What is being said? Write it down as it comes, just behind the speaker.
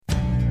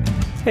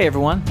Hey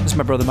everyone, this is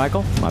my brother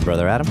Michael. My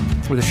brother Adam.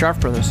 We're the Sharf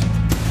Brothers.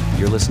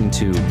 You're listening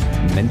to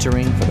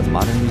Mentoring for the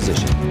Modern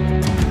Musician.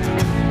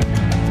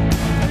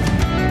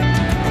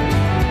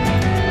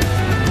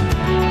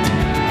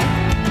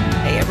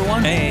 Hey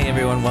everyone. Hey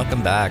everyone,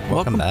 welcome back.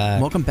 Welcome back.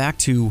 Welcome back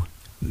to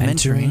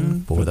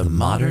Mentoring for the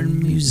Modern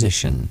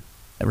Musician.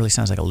 That really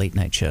sounds like a late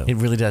night show. It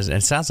really does. And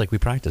it sounds like we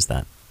practiced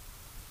that.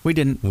 We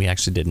didn't. We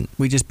actually didn't.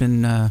 We just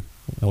been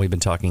We've been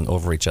talking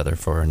over each other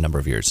for a number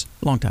of years.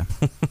 long time.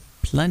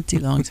 Plenty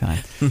long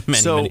time.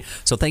 Many.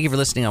 So thank you for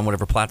listening on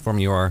whatever platform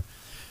you are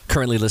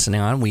currently listening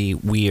on.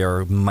 We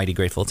are mighty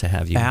grateful to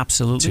have you.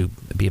 Absolutely.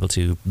 To be able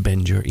to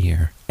bend your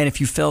ear. And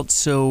if you felt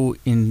so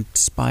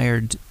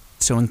inspired,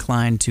 so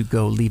inclined to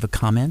go leave a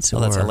comment, I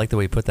like the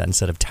way you put that.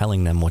 Instead of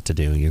telling them what to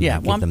do, you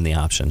give them the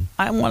option.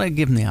 I want to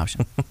give them the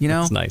option. You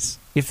know, That's nice.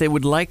 If they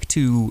would like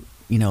to,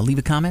 leave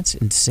a comment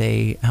and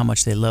say how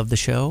much they love the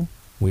show,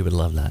 We would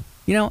love that.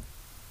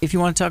 If you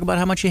want to talk about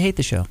how much you hate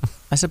the show,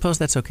 I suppose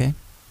that's okay.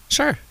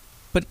 Sure.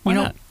 But, Why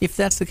not? if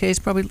that's the case,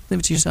 probably leave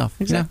it to yourself.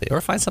 Exactly. Or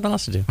find something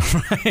else to do.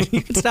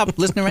 You can stop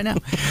listening right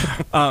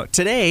now.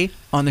 Today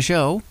on the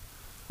show,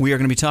 we are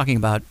going to be talking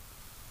about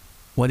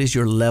what is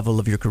your level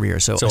of your career.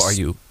 So are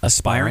you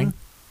aspiring,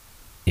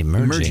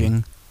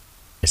 emerging,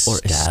 or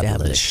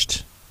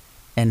established?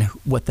 And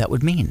what that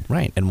would mean.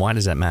 Right. And why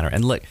does that matter?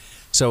 And look,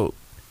 so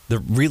the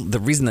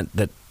reason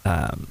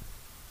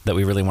that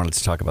we really wanted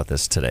to talk about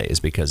this today is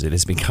because it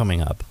has been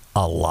coming up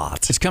a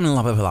lot. It's coming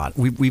up a lot.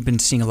 We've been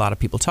seeing a lot of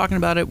people talking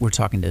about it. We're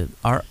talking to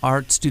our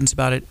art students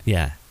about it.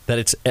 Yeah, that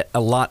it's a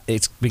lot.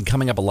 It's been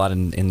coming up a lot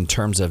in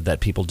terms of that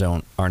people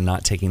are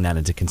not taking that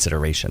into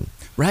consideration.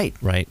 Right.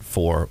 Right.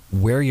 For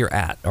where you're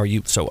at. Are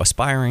you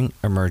aspiring,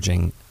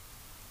 emerging,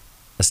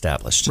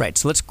 established? Right.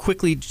 So let's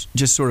quickly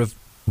just sort of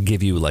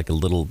give you like a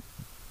little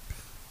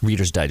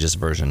Reader's Digest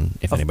version,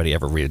 if anybody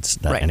ever reads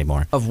that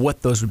anymore. Of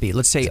what those would be.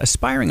 Let's say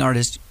aspiring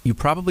artist, you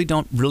probably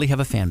don't really have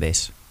a fan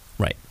base.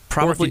 Right.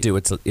 Probably, or if you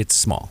do, it's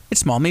small.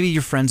 It's small. Maybe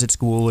your friends at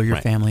school or your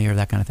family or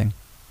that kind of thing.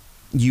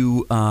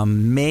 You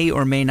may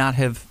or may not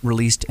have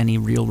released any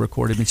real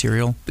recorded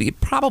material.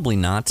 Probably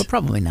not. But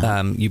probably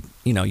not.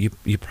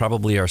 You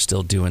probably are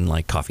still doing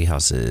like coffee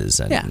houses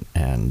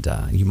and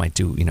you might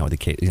do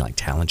like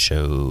talent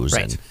shows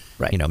and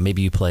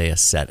maybe you play a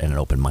set in an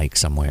open mic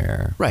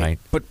somewhere. Right.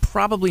 But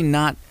probably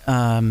not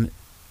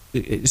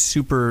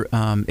super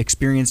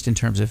experienced in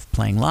terms of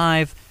playing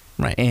live.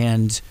 Right.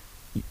 And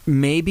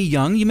maybe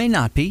young, you may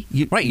not be.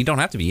 You don't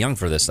have to be young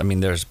for this. I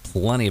mean, there's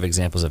plenty of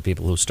examples of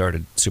people who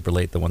started super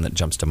late. The one that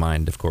jumps to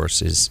mind, of course,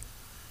 is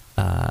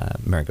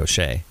Mary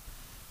Gauthier.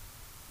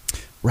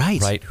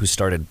 Right. Who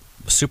started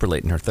super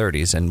late in her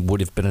 30s and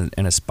would have been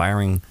an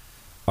aspiring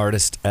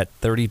artist at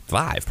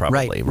 35,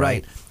 probably.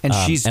 Right. And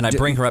I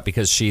bring her up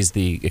because she's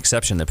the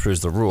exception that proves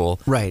the rule.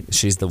 Right.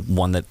 She's the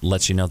one that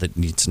lets you know that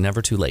it's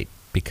never too late.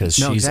 Because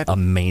she's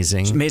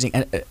amazing. She's amazing.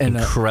 And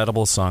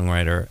incredible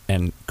songwriter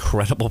and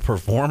incredible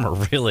performer,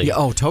 really.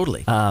 Yeah,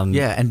 totally.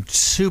 And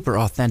super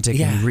authentic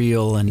and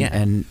real.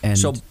 And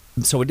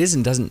So it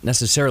doesn't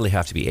necessarily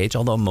have to be age,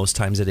 although most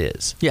times it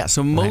is. Yeah,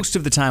 so most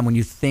of the time when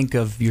you think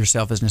of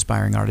yourself as an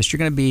aspiring artist, you're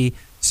going to be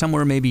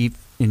somewhere maybe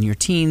in your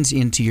teens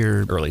into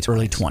your early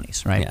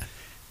 20s, right? Yeah.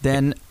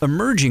 Then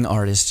emerging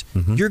artist,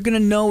 you're going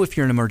to know if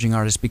you're an emerging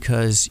artist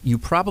because you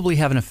probably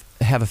have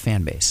a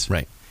fan base.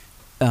 Right.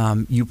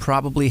 You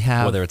probably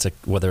have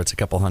whether it's a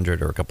couple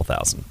hundred or a couple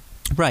thousand.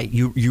 Right.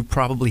 You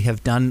probably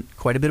have done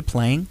quite a bit of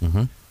playing.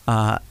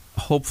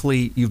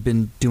 Hopefully, you've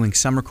been doing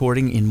some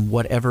recording in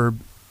whatever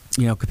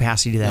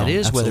capacity that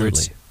is, absolutely. Whether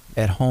it's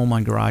at home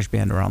on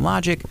GarageBand or on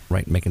Logic.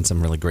 Right. Making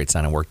some really great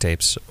sounding work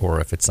tapes, or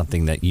if it's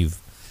something that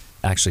you've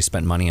actually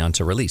spent money on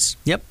to release.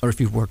 Yep. Or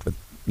if you've worked with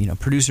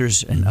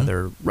producers and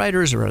other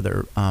writers or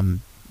other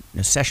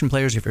session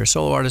players, if you're a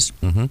solo artist,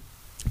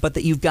 but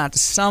that you've got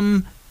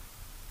a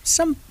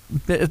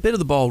bit of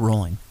the ball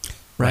rolling,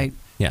 right?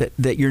 Yeah.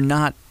 That you're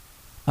not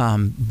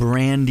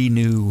brandy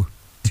new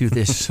to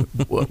this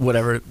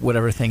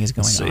whatever thing is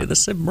going on. Say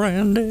this,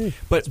 brandy.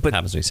 But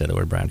happens when you say the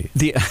word brandy.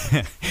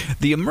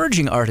 The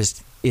emerging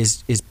artist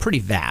is pretty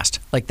vast.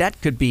 Like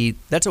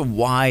that's a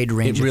wide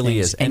range. It really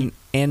of things.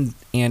 is,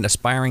 and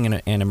aspiring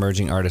and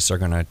emerging artists are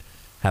going to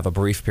have a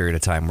brief period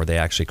of time where they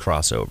actually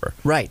cross over.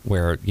 Right.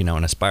 Where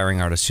an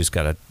aspiring artist who's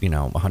got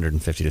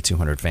 150 to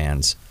 200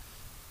 fans,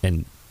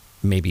 and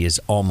maybe is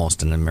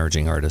almost an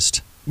emerging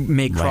artist.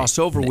 May cross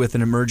over with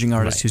an emerging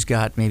artist who's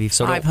got maybe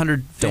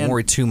 500 fans. Don't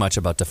worry too much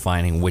about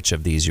defining which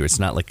of these it's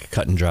not like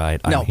cut and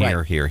dried. I'm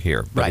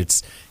here.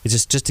 But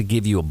it's just to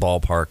give you a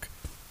ballpark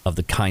of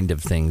the kind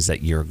of things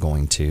that you're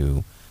going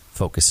to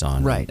focus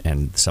on. Right.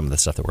 And some of the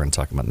stuff that we're going to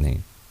talk about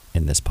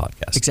in this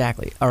podcast.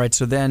 Exactly. All right.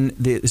 So then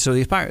the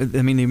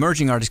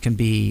emerging artist can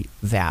be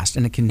vast,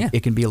 and it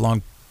can be a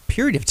long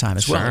period of time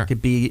as well. It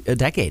could be a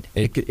decade.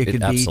 It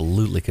could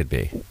absolutely could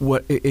be.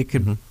 What it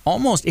could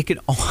almost it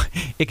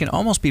can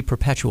almost be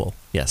perpetual.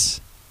 Yes.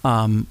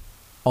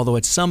 Although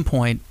at some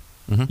point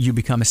you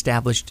become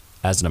established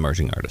as an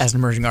emerging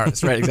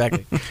artist. Right.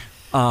 Exactly.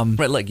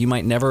 Right. Like you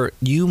might never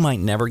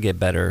get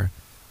better.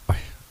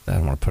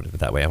 don't want to put it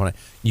that way.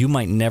 You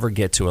might never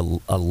get to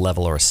a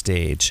level or a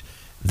stage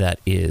that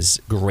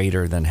is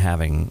greater than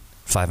having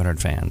 500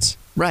 fans.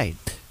 Right.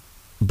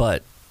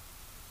 But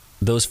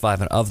those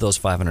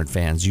 500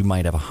 fans, you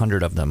might have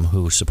 100 of them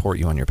who support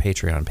you on your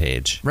Patreon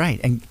page. Right.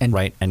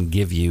 And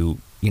give you,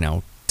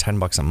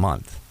 $10 a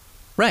month.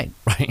 Right.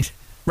 Right.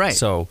 Right.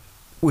 So,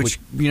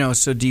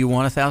 so do you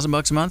want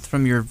 $1,000 a month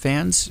from your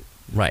fans?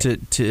 Right.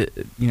 To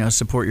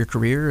support your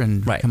career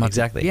and come up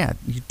exactly. Yeah,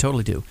 you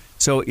totally do.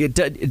 So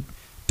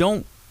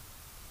don't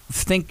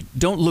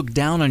look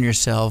down on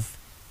yourself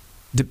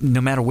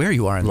no matter where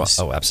you are in this.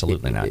 Oh,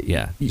 absolutely not.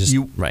 Yeah. You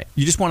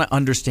just want to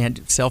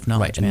understand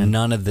self-knowledge, right. man.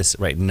 None of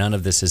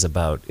this is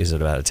about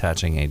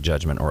attaching a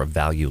judgment or a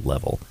value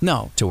level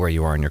to where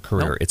you are in your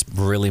career. Nope. It's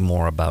really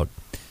more about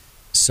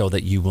so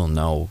that you will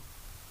know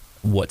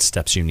what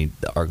steps you need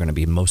are going to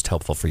be most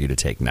helpful for you to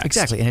take next.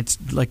 Exactly. And it's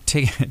like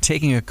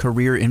taking a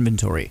career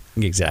inventory.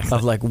 Exactly.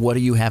 Of like, what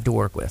do you have to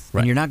work with?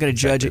 Right. And you're not going to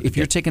judge it. If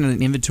you're taking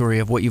an inventory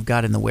of what you've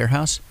got in the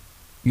warehouse,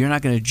 you're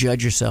not going to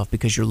judge yourself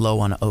because you're low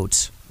on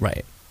oats.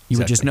 Right. You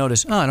would just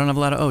notice, I don't have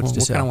a lot of oats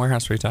to sell. What kind of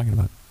warehouse are you talking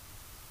about?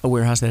 A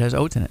warehouse that has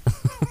oats in it.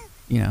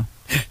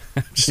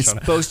 It's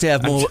supposed to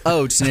have more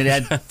oats, and it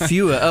had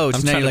fewer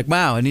oats. Now you're like,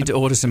 wow, I need to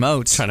order some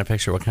oats. Trying to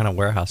picture what kind of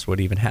warehouse would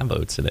even have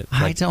oats in it.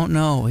 I don't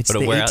know. It's the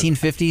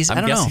 1850s. I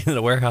don't know. I'm guessing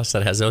the warehouse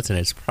that has oats in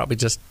it is probably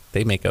just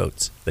they make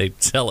oats. They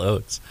sell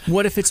oats.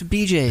 What if it's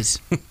BJ's?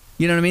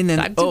 You know what I mean?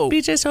 Then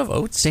BJ's have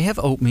oats. They have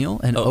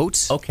oatmeal and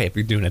oats. Okay, if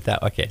you're doing it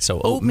that way. Okay,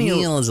 so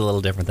oatmeal is a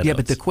little different than oats. Yeah,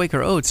 but the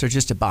Quaker Oats are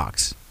just a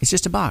box. It's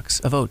just a box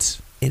of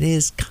oats. It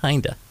is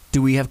kinda.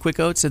 Do we have Quick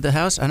Oats at the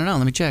house? I don't know.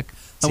 Let me check.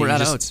 We're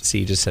out of oats. See,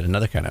 you just said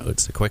another kind of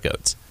oats, the Quick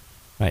Oats.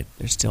 Right.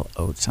 There's still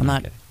oats.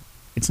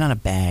 It's not a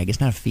bag. It's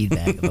not a feed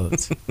bag of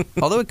oats.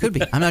 Although it could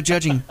be. I'm not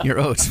judging your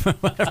oats.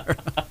 Whatever.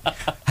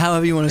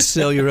 However you want to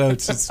sell your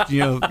oats, it's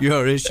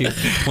your issue.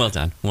 Well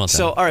done.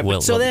 So all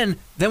right.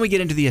 Then we get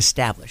into the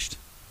established.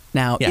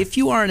 Now, if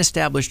you are an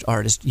established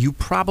artist, you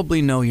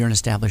probably know you're an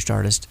established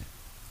artist.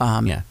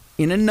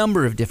 In a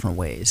number of different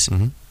ways.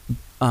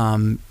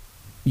 Mm-hmm.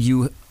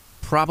 You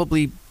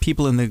probably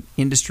people in the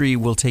industry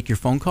will take your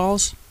phone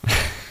calls.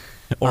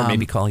 Or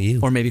maybe call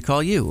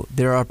you.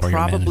 There are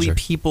probably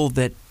people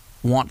that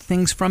want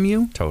things from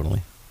you.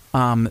 Totally.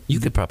 You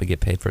could probably get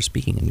paid for a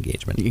speaking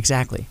engagement.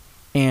 Exactly.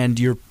 And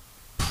you're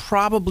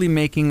probably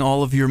making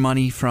all of your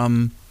money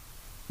from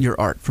your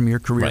art, from your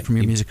career, from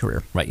your music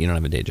career. Right. You don't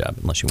have a day job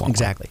unless you want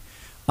exactly.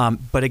 one.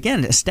 But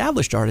again,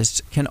 established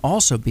artists can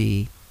also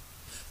be...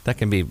 That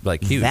can be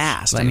like huge.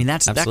 Vast. Right. I mean,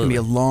 that can be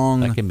a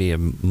long... That can be a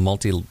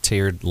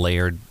multi-tiered,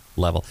 layered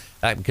level.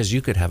 Because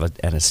you could have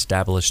an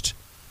established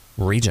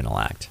regional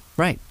act.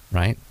 Right.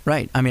 Right?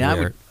 Right. I mean,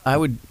 I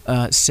would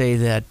say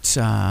that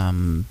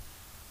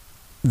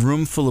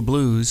Room Full of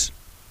Blues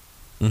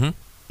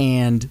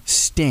and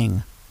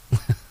Sting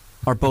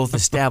are both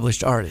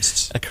established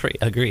artists.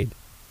 Agreed.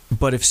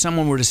 But if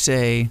someone were to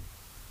say,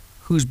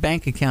 whose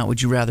bank account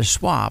would you rather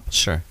swap?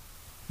 Sure.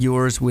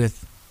 Yours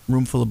with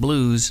Room Full of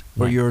Blues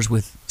or yours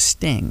with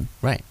Sting?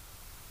 Right.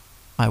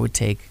 I would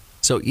take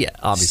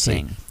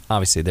Sting.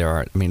 Obviously there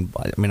are, I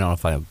don't know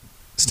if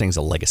Sting's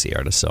a legacy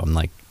artist, so I'm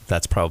like,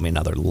 that's probably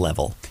another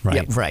level, right?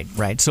 Yeah,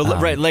 right. So,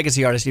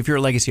 legacy artist, if you're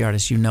a legacy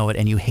artist, you know it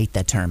and you hate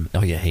that term.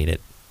 Oh, you hate it.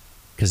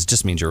 Because it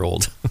just means you're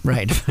old.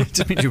 Right. It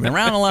just means you've been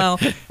around a while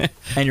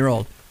and you're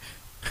old.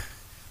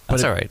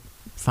 That's all right.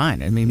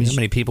 Fine. I mean, do you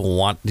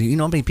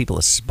know how many people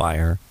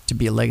aspire to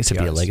be a legacy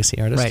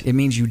artist? Right. It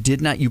means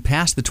you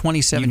passed the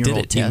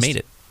 27-year-old test. You made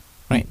it.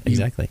 Right,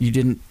 exactly. You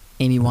didn't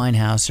Amy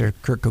Winehouse or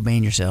Kurt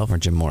Cobain yourself. Or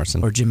Jim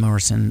Morrison.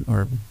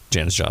 Or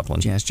Janis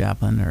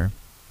Joplin. Or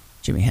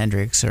Jimi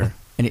Hendrix or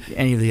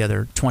any of the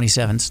other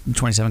 27s,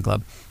 27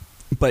 Club.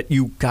 But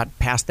you got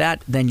past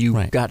that, then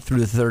you got through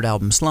the third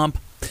album slump.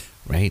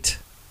 Right.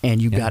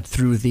 And you got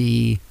through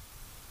the,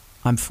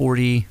 I'm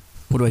 40,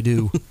 what do I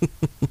do?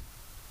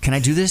 Can I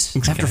do this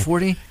after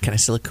 40? Can I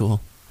still look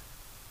cool?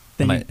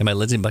 Am I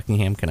Lindsey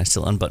Buckingham? Can I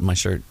still unbutton my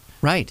shirt?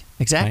 Right,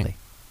 exactly. Right.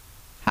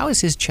 How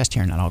is his chest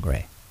hair not all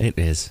gray? It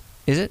is.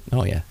 Is it?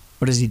 Oh, yeah.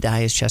 Or does he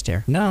dye his chest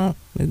hair? No.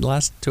 The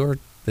last tour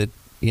that,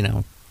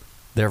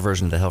 their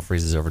version of the Hell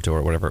Freezes Over tour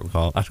or whatever it was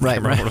called. I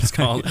can't remember what it's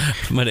called.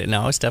 But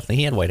it's definitely,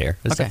 he had white hair.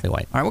 It's definitely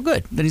white. All right, well,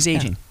 good. Then he's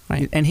aging. Yeah,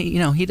 right. And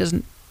he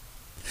doesn't...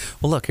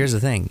 Well, look, here's the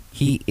thing.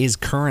 He is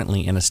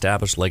currently an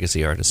established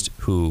legacy artist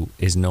who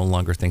no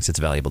longer thinks it's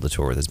valuable to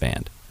tour with his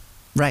band.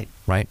 Right.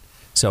 Right?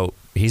 So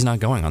he's not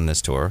going on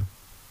this tour.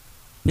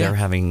 They're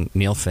having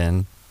Neil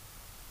Finn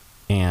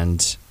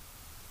and...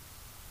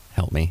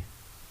 Help me.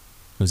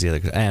 Who's the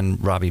other?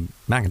 And Robbie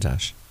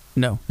McIntosh.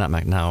 No.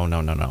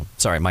 No.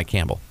 Sorry, Mike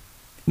Campbell.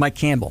 Mike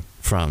Campbell.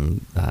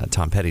 From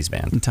Tom Petty's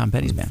band. From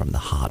the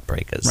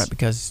Heartbreakers. Right,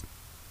 because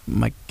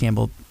Mike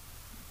Campbell...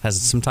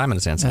 has some time on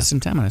his hands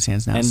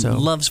now. And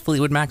loves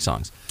Fleetwood Mac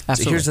songs.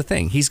 Absolutely. So here's the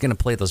thing. He's going to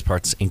play those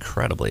parts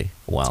incredibly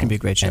well. It's going to be a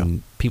great show.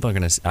 And people are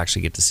going to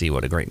actually get to see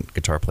what a great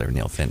guitar player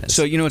Neil Finn is.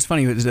 So, what's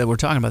funny is that we're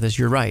talking about this.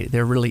 You're right.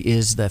 There really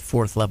is the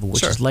fourth level,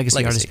 which is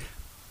legacy artist.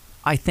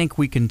 I think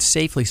we can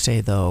safely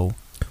say, though...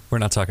 We're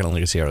not talking to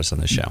legacy artists on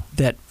this show.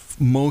 That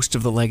most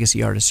of the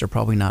legacy artists are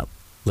probably not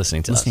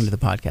listening to the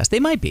podcast. They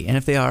might be, and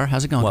if they are,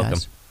 how's it going, Welcome.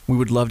 guys? We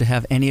would love to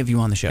have any of you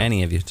on the show.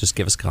 Any of you, just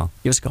give us a call.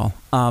 Give us a call.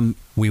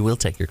 We will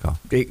take your call.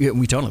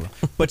 We totally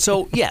will. But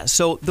so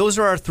those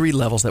are our 3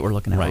 levels that we're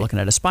looking at. Right. We're looking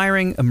at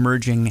aspiring,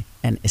 emerging,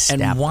 and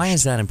established. And why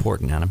is that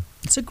important, Adam?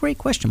 It's a great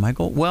question,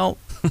 Michael. Well,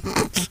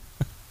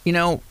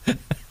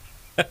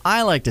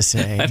 I like to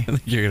say... I don't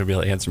think you're going to be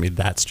able to answer me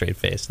that straight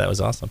face. That was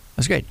awesome.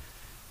 That's great.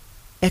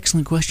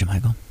 Excellent question,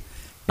 Michael.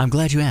 I'm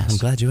glad you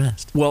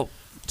asked. Well,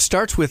 it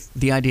starts with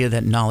the idea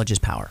that knowledge is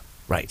power.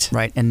 Right.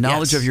 Right? And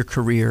knowledge of your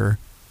career,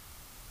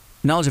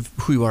 knowledge of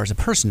who you are as a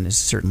person is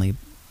certainly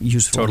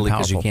useful Totally, and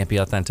powerful. because you can't be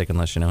authentic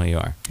unless you know who you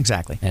are.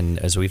 Exactly. And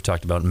as we've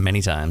talked about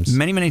many times...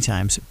 Many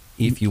times.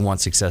 If you want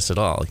success at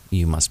all,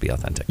 you must be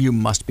authentic. You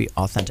must be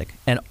authentic.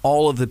 And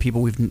all of the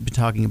people we've been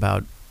talking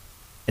about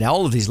at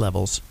all of these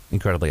levels...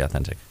 Incredibly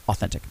authentic.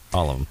 Authentic.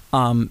 All of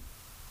them.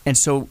 And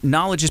so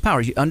knowledge is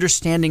power.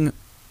 Understanding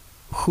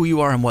who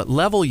you are and what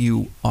level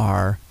you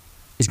are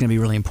is going to be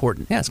really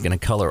important. Yeah, it's going to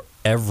color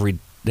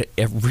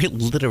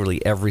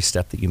literally every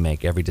step that you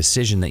make, every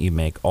decision that you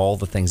make, all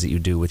the things that you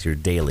do with your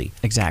daily.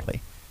 Exactly.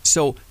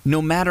 So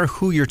no matter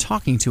who you're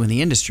talking to in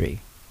the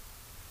industry,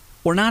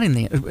 or not in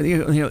the,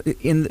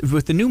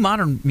 with the new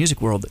modern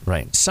music world,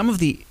 right? Some of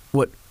the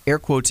what air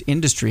quotes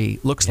industry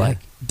looks like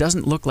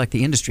doesn't look like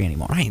the industry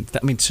anymore. Right. I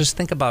mean, just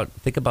think about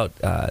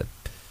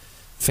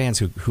fans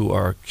who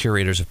are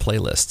curators of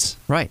playlists.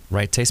 Right.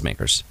 Right.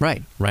 Tastemakers.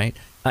 Right. Right.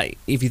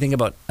 If you think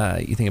about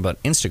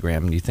Instagram,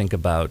 and you think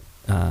about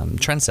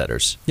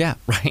trendsetters. Yeah.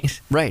 Right.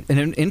 Right.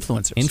 And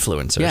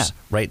influencers. Yeah.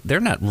 Right.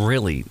 They're not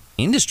really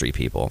industry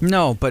people.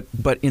 No, but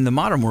in the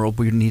modern world,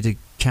 we need to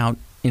count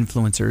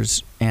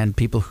influencers and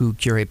people who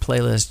curate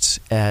playlists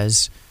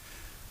as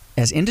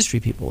industry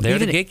people. They're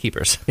the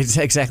gatekeepers. It's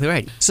exactly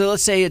right. So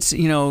let's say it's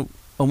a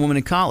woman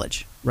in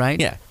college, right?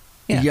 Yeah.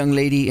 A young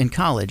lady in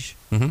college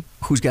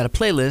who's got a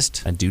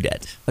playlist, a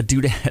dudette,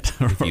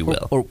 if you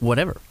will, or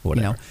whatever.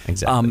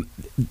 Exactly.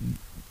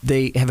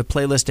 They have a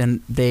playlist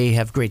and they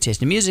have great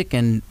taste in music,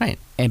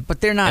 but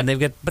they're not. And they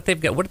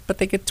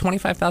get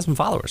 25,000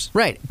 followers.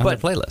 Right. On their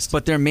playlist.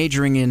 But they're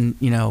majoring in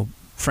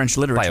French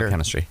literature,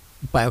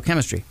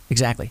 biochemistry.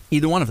 Exactly.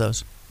 Either one of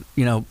those.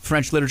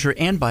 French literature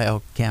and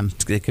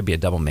biochem. It could be a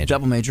double major.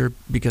 Double major,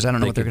 because I don't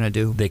know what they're going to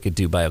do. They could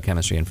do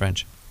biochemistry and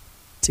French.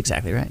 That's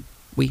exactly right.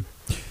 Oui.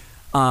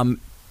 You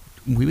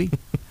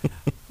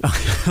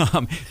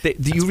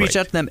reach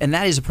out to them, and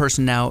that is a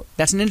person now.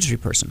 That's an industry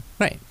person,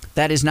 right?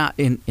 That is not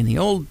in the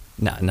old.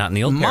 Not in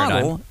the old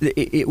model.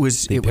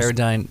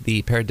 Paradigm.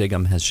 The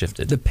paradigm has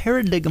shifted. The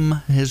paradigm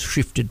has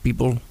shifted,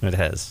 people. It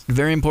has.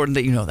 Very important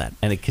that you know that,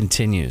 and it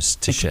continues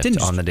to shift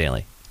on the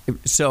daily.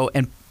 So,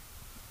 and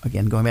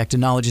again, going back to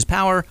knowledge is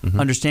power.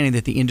 Understanding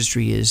that the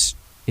industry is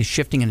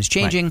shifting and is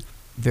changing. Right.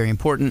 Very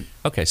important.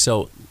 Okay,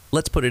 so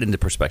let's put it into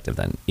perspective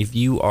then. If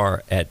you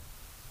are at,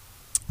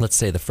 let's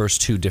say, the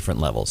first 2 different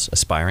levels,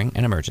 aspiring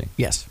and emerging.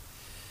 Yes.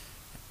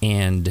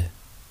 And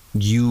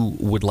you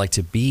would like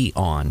to be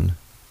on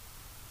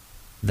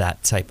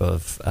that type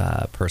of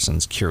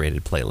person's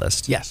curated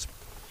playlist. Yes.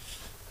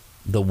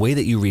 The way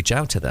that you reach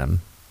out to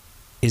them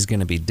is going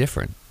to be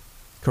different.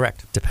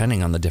 Correct.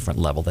 Depending on the different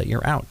level that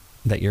you're at.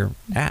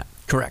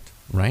 Correct.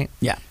 Right?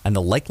 Yeah. And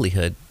the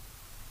likelihood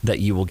that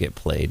you will get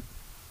played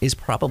is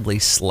probably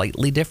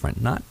slightly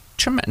different. Not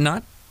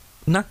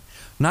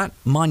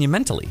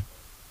monumentally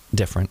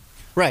different.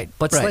 Right.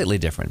 But slightly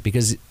different,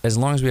 because as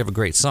long as we have a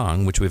great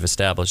song, which we've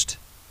established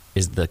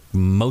is the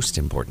most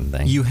important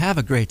thing. You have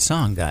a great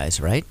song, guys,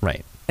 right?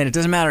 Right. And it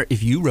doesn't matter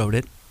if you wrote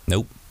it.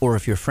 Nope. Or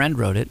if your friend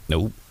wrote it.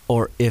 Nope.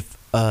 Or if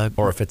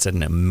it's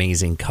an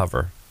amazing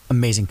cover.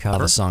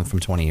 Of a song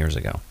from 20 years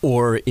ago.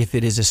 Or if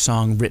it is a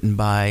song written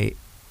by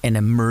an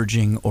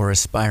emerging or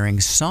aspiring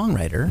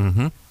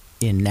songwriter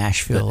in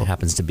Nashville, that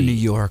happens to be New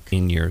York,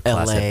 in your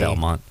class LA, at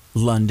Belmont,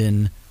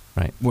 London,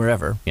 right,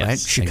 wherever, yes, right?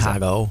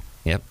 Chicago,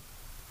 exactly. Yep,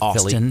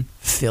 Austin,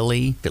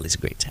 Philly. Philly's a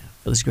great town.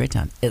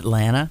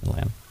 Atlanta.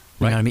 Right.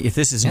 You know what I mean? If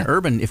this is an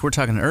urban, if we're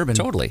talking urban,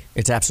 totally,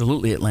 it's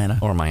absolutely Atlanta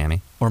or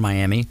Miami.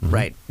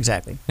 Right?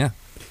 Exactly. Yeah.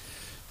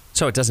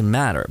 So it doesn't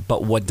matter,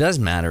 but what does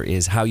matter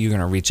is how you're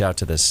going to reach out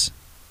to this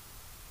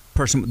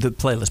person, the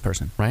playlist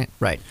person, right?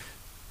 Right.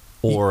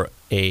 Or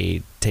a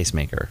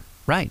tastemaker,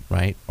 right?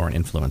 Right. Or an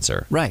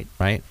influencer, right?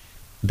 Right.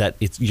 That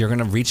you're going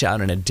to reach out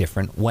in a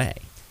different way,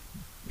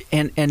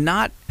 and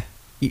not.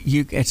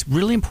 It's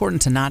really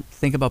important to not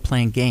think about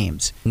playing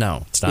games.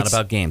 No, it's not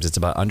about games. It's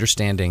about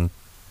understanding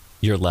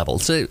your level.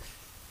 So,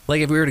 like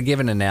if we were to give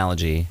an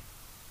analogy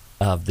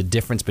of the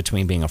difference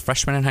between being a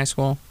freshman in high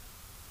school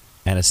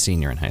and a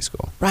senior in high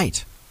school.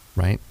 Right.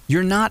 Right?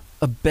 You're not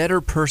a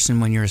better person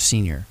when you're a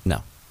senior.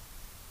 No.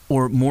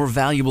 Or more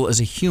valuable as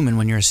a human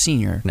when you're a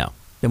senior. No.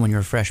 Than when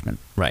you're a freshman.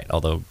 Right.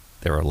 Although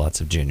there are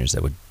lots of juniors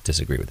that would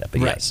disagree with that.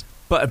 But yes.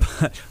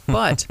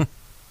 But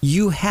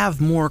you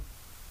have more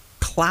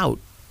clout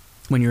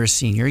when you're a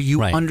senior.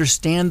 You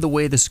understand the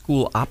way the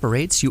school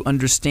operates. You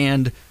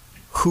understand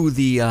who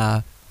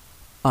the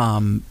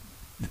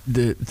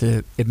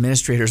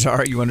administrators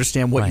are. You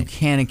understand what you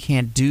can and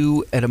can't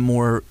do at a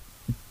more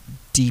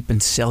deep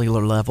and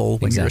cellular level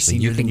when you're a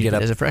senior than you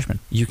did as a freshman.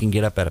 You can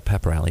get up at a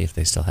pep rally if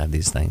they still have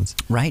these things.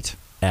 Right.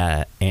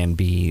 And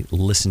be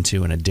listened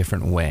to in a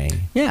different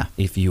way. Yeah.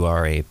 If you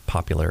are a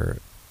popular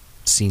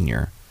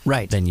senior.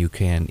 Right. Than you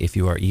can if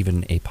you are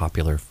even a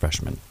popular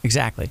freshman.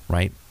 Exactly.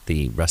 Right?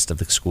 The rest of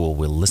the school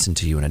will listen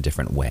to you in a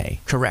different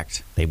way.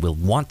 Correct. They will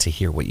want to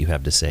hear what you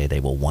have to say. They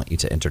will want you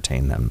to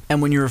entertain them.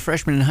 And when you're a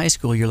freshman in high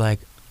school, you're like,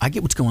 I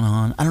get what's going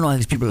on. I don't know how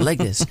these people are like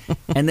this.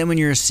 And then when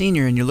you're a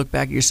senior and you look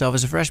back at yourself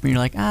as a freshman,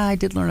 you're like, I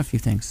did learn a few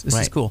things. This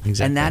is cool.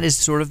 Exactly. And that is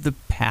sort of the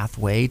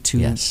pathway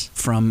to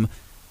from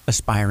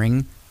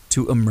aspiring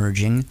to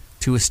emerging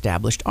to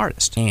established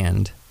artist.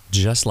 And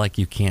just like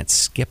you can't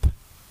skip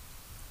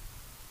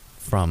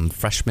from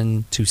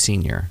freshman to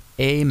senior.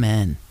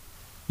 Amen.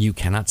 You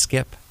cannot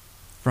skip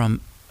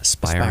from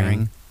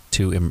aspiring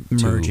to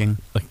emerging.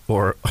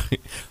 Or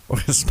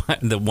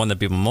the one that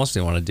people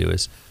mostly want to do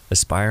is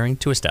aspiring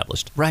to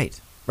established. Right,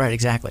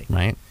 exactly.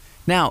 Right.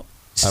 Now,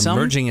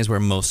 emerging is where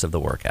most of the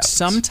work happens.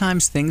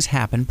 Sometimes things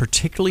happen,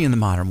 particularly in the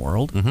modern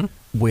world,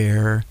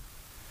 where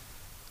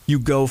you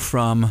go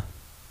from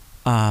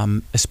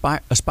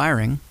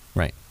aspiring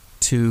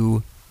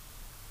to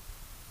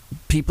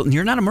people.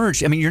 You're not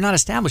emerged. I mean, you're not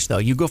established, though.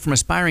 You go from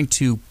aspiring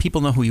to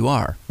people know who you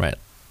are. Right.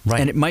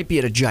 And it might be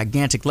at a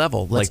gigantic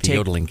level. Like the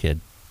yodeling kid.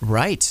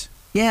 Right.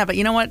 Yeah, but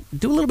you know what?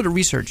 Do a little bit of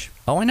research.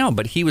 Oh, I know,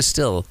 but he was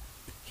still...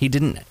 He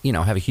didn't,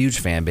 have a huge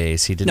fan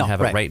base. He didn't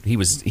have it right. He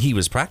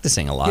was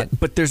practicing a lot. Yeah,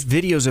 but there's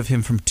videos of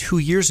him from 2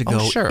 years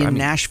ago in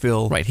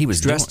Nashville. Right, he was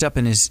dressed up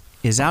in his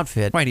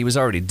outfit. Right, he was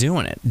already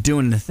doing it,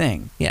 doing the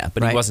thing. Yeah,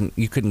 but he wasn't.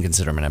 You couldn't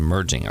consider him an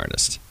emerging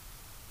artist.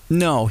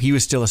 No, he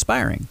was still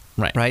aspiring.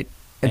 Right.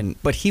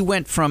 But he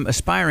went from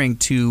aspiring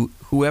to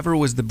whoever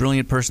was the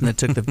brilliant person that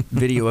took the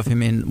video of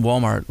him in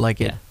Walmart.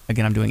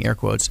 Again, I'm doing air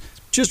quotes.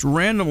 Just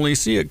randomly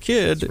see a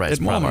kid at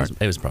Walmart.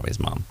 It was probably his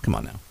mom. Come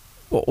on now.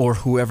 Or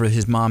whoever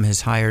his mom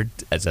has hired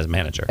as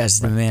manager. As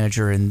the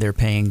manager, and they're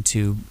paying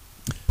to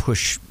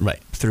push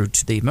through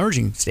to the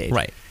emerging stage.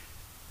 Right.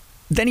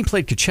 Then he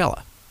played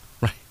Coachella.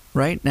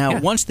 Right? Now,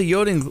 once the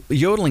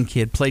yodeling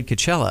kid played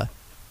Coachella,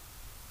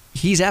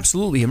 he's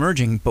absolutely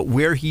emerging, but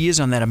where he is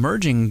on that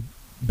emerging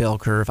bell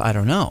curve, I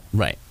don't know.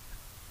 Right.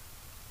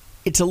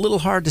 It's a little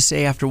hard to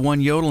say after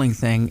one yodeling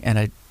thing and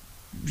a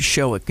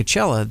show at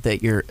Coachella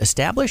that you're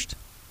established.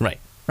 Right.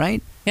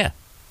 Right? Yeah.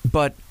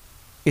 But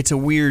it's a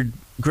weird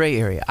gray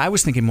area. I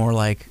was thinking more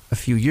like a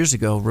few years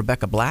ago,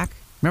 Rebecca Black.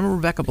 Remember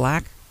Rebecca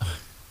Black?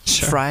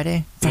 Sure.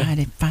 Friday.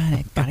 Gotta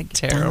get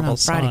terrible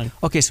Friday. Song.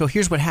 Okay, so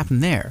here's what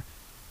happened there.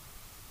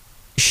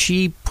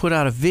 She put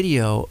out a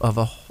video of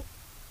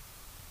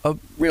a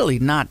really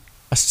not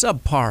a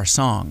subpar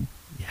song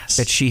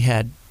that she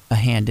had a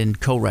hand in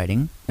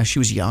co-writing. Now, she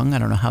was young. I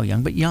don't know how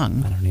young, but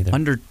young. I don't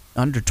either.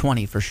 Under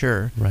 20 for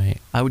sure. Right.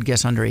 I would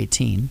guess under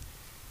 18.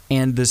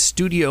 And the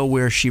studio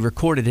where she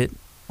recorded it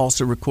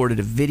also recorded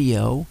a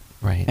video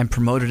and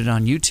promoted it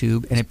on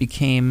YouTube, and it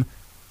became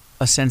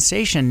a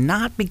sensation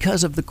not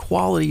because of the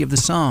quality of the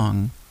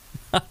song,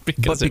 but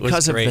because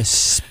of the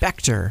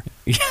specter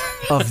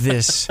of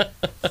this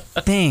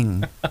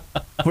thing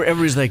where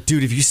everybody's like,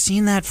 dude, have you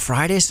seen that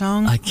Friday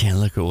song? I can't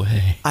look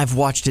away. I've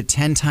watched it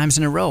 10 times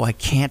in a row. I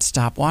can't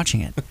stop watching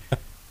it.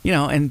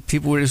 And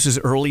people were, this was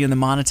early in the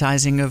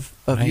monetizing of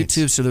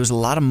YouTube, so there was a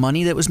lot of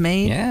money that was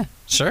made. Yeah,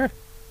 sure.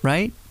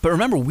 Right? But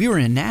remember, we were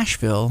in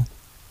Nashville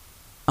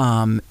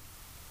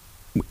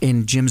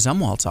in Jim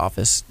Zumwalt's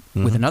office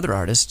with another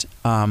artist,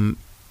 and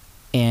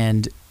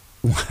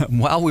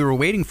while we were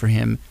waiting for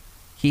him,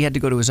 he had to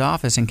go to his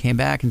office and came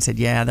back and said,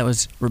 yeah, that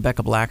was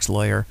Rebecca Black's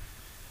lawyer.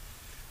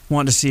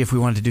 Wanted to see if we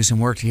wanted to do some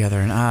work together,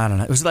 and I don't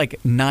know. It was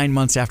like 9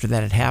 months after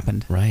that had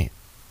happened. Right.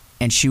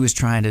 And she was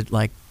trying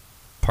to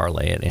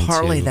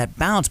parlay that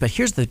bounce. But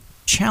here's the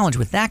challenge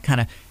with that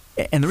kind of,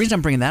 and the reason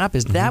I'm bringing that up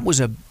is that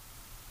was a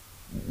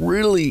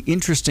really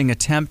interesting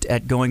attempt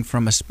at going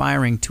from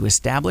aspiring to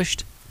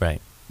established.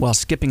 Right. While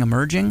skipping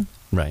emerging.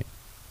 Right.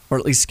 Or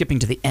at least skipping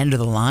to the end of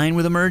the line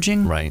with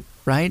emerging. Right.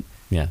 Right?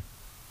 Yeah.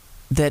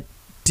 That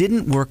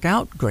didn't work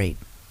out great.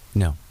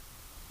 No.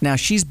 Now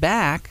she's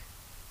back.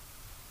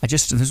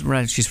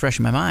 She's fresh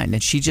in my mind.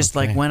 And she just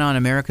went on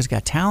America's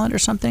Got Talent or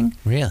something.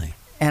 Really?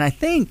 And I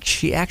think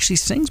she actually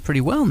sings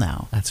pretty well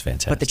now. That's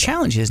fantastic. But the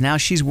challenge is now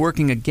she's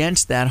working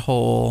against that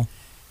whole...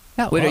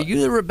 Wait, are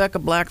you the Rebecca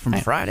Black from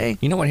Friday?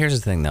 You know what? Here's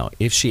the thing, though.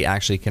 If she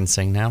actually can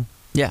sing now,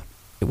 it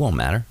won't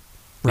matter.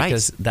 Right.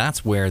 Because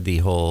that's where the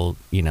whole,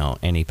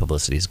 any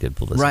publicity is good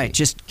publicity. Right.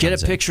 Just get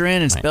a picture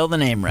in and spell the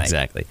name right.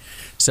 Exactly.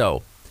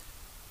 So,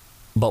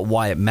 but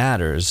why it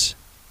matters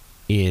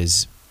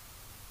is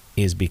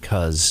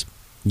because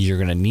you're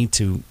going to need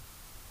to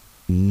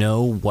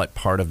know what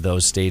part of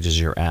those stages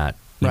you're at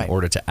in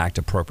order to act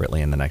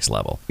appropriately in the next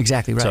level.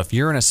 Exactly right. So if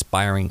you are an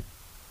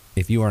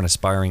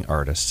aspiring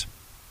artist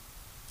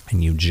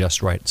and you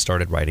just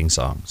started writing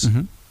songs,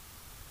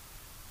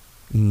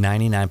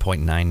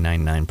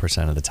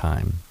 99.999% of the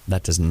time,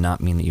 that does not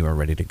mean that you are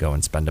ready to go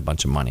and spend a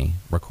bunch of money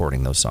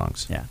recording those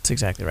songs. Yeah, that's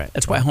exactly right.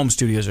 That's why home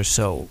studios are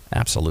so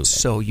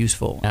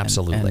useful.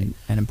 Absolutely.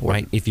 And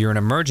important. Right. If you're an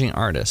emerging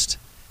artist,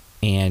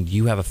 and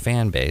you have a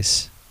fan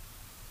base,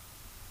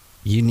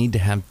 you need to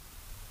have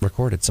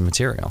recorded some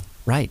material.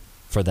 Right.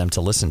 For them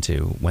to listen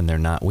to when they're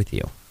not with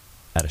you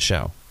at a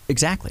show.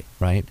 Exactly.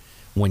 Right?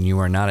 When you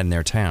are not in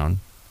their town,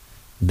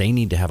 they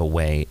need to have a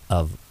way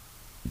of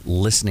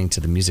listening to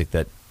the music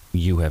that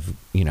you have,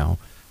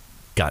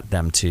 got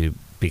them to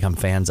become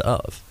fans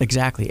of.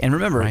 Exactly. And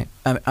remember, right?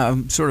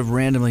 I'm sort of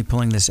randomly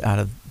pulling this out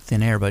of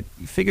thin air, but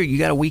figure you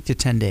got a week to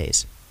 10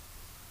 days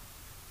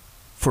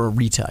for a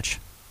retouch.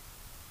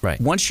 Right.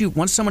 Once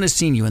someone has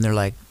seen you and they're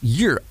like,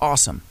 you're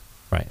awesome.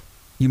 Right.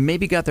 You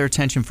maybe got their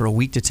attention for a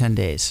week to 10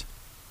 days.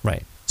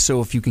 Right.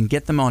 So if you can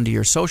get them onto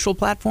your social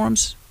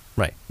platforms,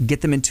 right,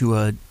 get them into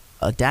a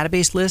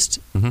database list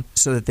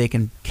so that they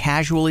can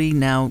casually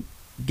now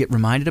get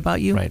reminded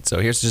about you. Right. So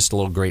here's just a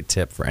little great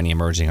tip for any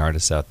emerging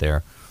artists out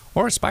there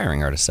or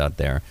aspiring artists out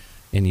there,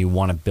 and you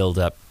want to build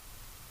up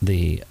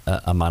the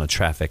amount of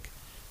traffic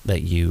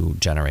that you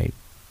generate.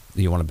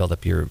 You want to build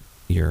up your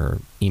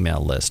email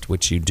list,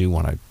 which you do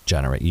want to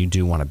generate. You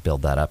do want to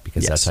build that up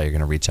because that's how you're going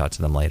to reach out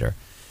to them later.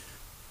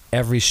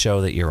 Every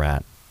show that you're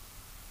at,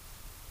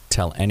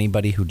 tell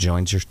anybody who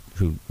joins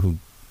who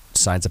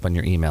signs up on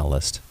your email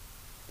list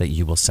that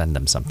you will send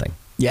them something.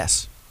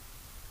 Yes.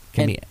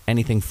 Can be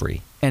anything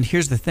free. And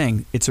here's the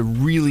thing. It's a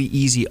really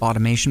easy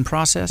automation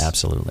process.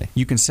 Absolutely.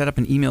 You can set up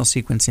an email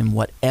sequence in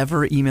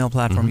whatever email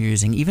platform you're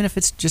using, even if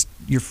it's just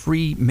your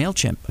free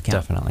MailChimp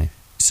account. Definitely.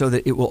 So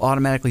that it will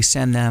automatically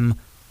send them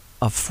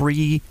a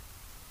free,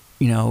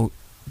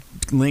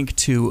 link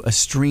to a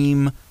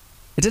stream.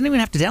 It doesn't even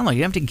have to download.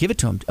 You don't have to give it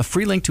to them. A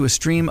free link to a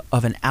stream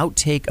of an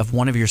outtake of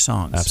one of your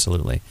songs.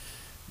 Absolutely.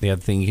 The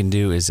other thing you can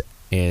do is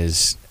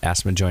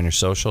ask them to join your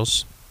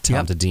socials,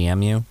 tell them to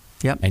DM you,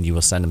 and you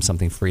will send them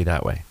something free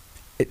that way.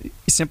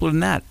 It's simpler than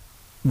that.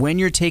 When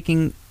you're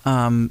taking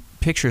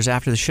pictures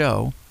after the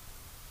show,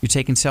 you're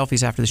taking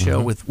selfies after the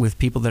show with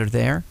people that are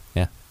there.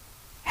 Yeah.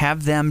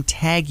 Have them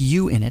tag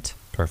you in it.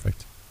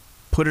 Perfect.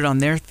 Put it on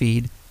their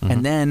feed,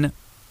 and then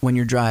when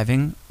you're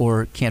driving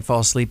or can't fall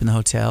asleep in the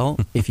hotel,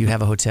 if you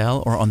have a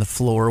hotel, or on the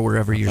floor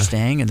wherever you're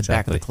staying, in the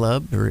back of the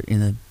club or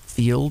in the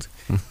field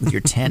with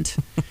your tent,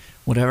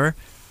 whatever.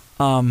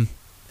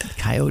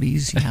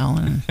 Coyotes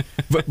howling.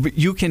 But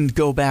you can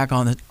go back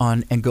on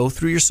and go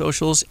through your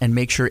socials and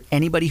make sure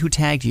anybody who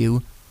tagged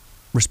you,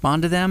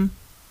 respond to them,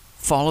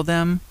 follow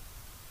them,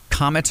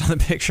 comment on the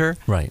picture,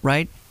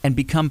 right, and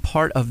become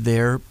part of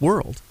their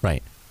world.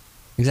 Right.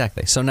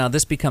 Exactly. So now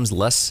this becomes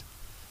less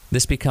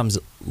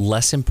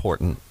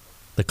important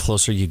the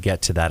closer you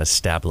get to that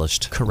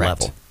established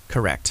level.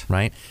 Correct.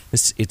 Right?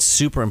 It's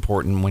super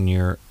important when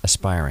you're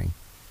aspiring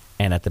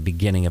and at the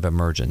beginning of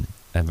emerging,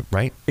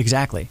 right?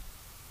 Exactly.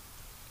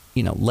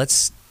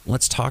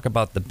 Let's talk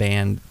about the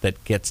band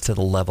that gets to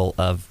the level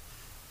of,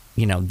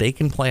 they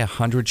can play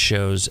 100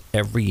 shows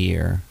every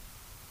year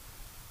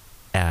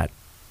at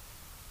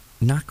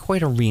not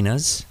quite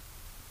arenas,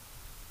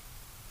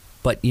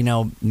 but,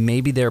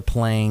 maybe they're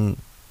playing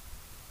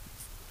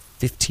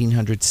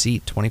 1,500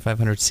 seat,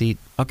 2,500 seat.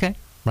 Okay.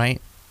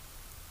 Right?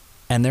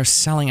 And they're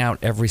selling out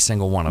every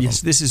single one of them.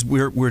 Yes, this is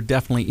we're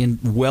definitely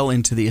well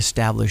into the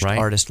established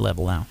artist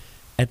level now.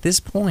 At this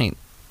point,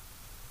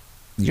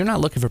 you're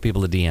not looking for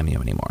people to DM you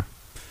anymore.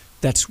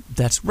 That's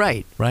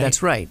right. Right?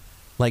 That's right.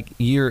 Like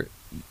you're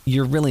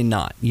really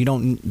not. You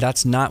don't.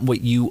 That's not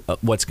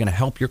what's going to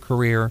help your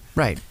career.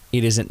 Right.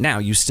 It isn't now.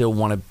 You still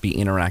want to be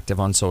interactive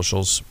on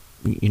socials,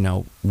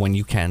 when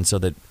you can, so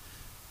that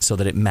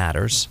it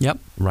matters. Yep.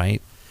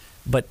 Right.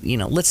 But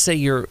let's say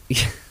you're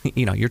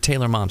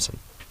Taylor Momsen.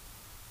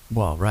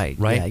 Well, right.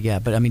 Right. Yeah.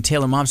 But I mean,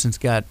 Taylor Momsen's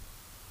got.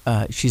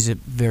 She's a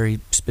very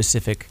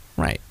specific.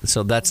 Right.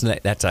 So that's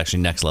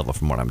actually next level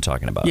from what I'm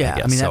talking about. Yeah.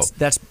 I mean,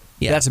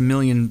 that's a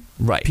million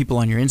people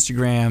on your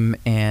Instagram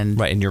and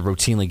and you're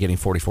routinely getting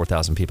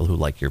 44,000 people who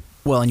like your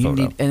and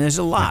photo. there's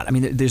a lot. I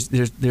mean,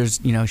 there's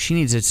she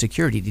needs a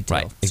security detail.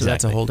 Right. Exactly. So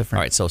that's a whole different.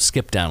 All right. So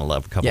skip down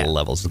a couple of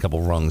levels, a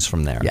couple rungs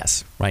from there.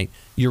 Yes. Right.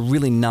 You're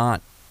really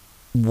not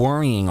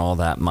worrying all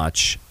that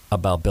much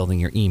about building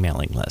your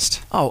emailing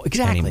list. Oh,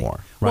 exactly. Anymore.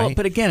 Right. Well,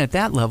 but again, at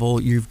that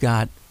level, you've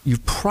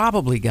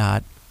probably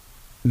got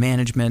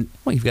management.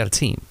 Well, you've got a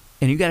team.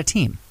 And you've got a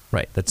team.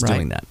 Right, that's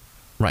doing that.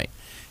 Right.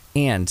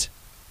 And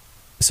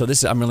so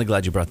I'm really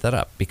glad you brought that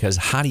up, because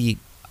how do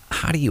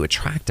you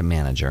attract a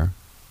manager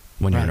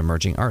when you're an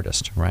emerging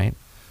artist, right?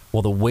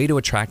 Well, the way to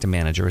attract a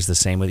manager is the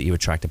same way that you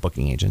attract a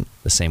booking agent,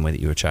 the same way that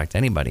you attract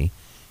anybody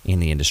in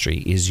the industry,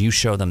 is you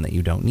show them that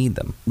you don't need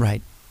them.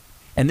 Right.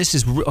 And this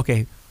is,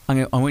 okay,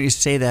 I want you to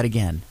say that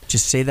again.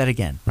 Just say that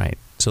again. Right.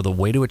 So the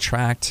way to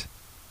attract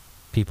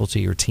people to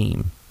your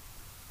team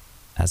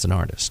as an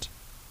artist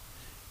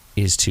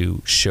is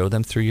to show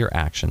them through your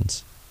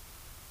actions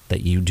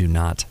that you do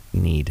not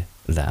need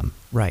them.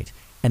 Right.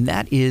 And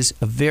that is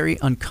a very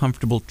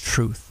uncomfortable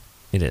truth.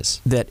 It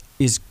is. That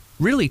is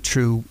really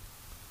true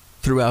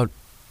throughout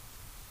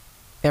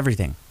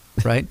everything,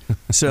 right?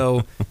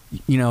 So,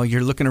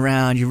 you're looking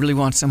around, you really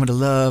want someone to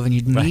love, and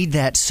you need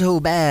that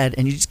so bad,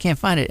 and you just can't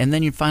find it. And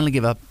then you finally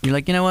give up. You're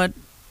like, you know what?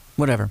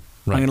 Whatever.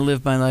 Right. I'm going to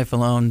live my life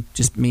alone,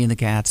 just me and the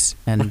cats,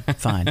 and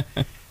fine.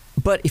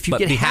 But if you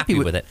get be happy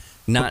with it,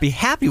 be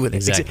happy with it.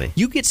 Exactly.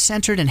 You get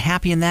centered and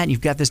happy in that, and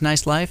you've got this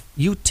nice life,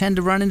 you tend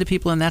to run into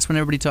people, and that's when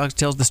everybody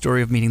tells the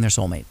story of meeting their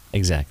soulmate.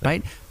 Exactly.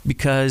 Right?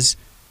 Because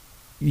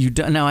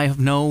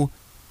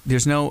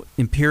there's no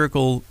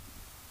empirical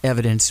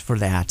evidence for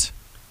that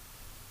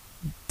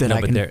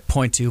I can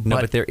point to.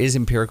 But there is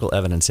empirical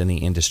evidence in the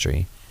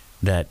industry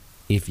that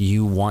if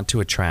you want to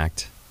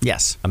attract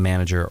a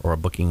manager or a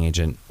booking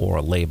agent or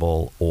a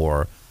label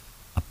or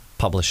a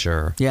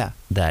publisher,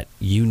 that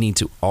you need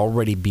to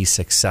already be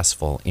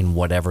successful in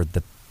whatever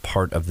the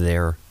part of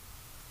their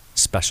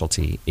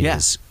specialty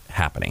is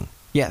happening.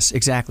 Yes,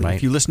 exactly. Right?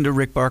 If you listen to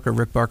Rick Barker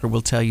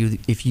will tell you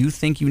if you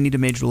think you need a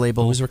major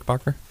label. Who's Rick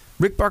Barker?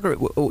 Rick Barker,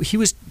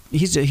 he's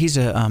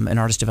an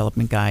artist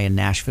development guy in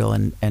Nashville,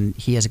 and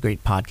he has a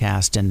great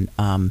podcast. And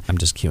I'm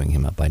just queuing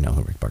him up. I know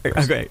who Rick Barker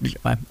is. Okay,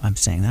 I'm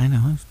saying that. I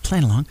know. I'm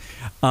playing along.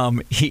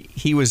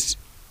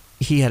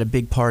 He had a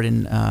big part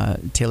in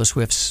Taylor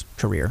Swift's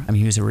career. I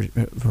mean, he was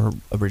her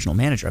original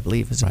manager, I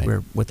believe, is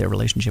what their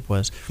relationship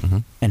was,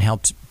 and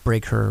helped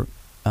break her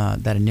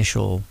that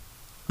initial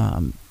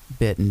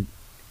bit.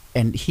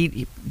 And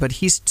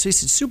he's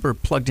super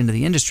plugged into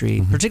the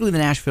industry, particularly the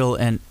Nashville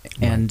and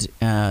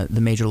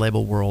the major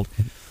label world.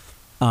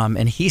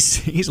 And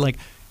he's like,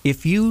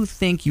 if you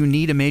think you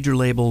need a major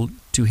label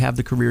to have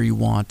the career you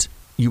want,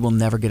 you will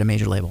never get a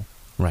major label.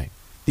 Right.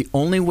 The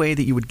only way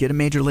that you would get a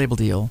major label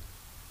deal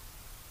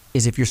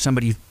is if you're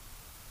somebody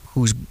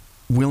who's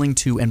willing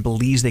to and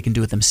believes they can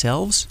do it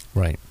themselves.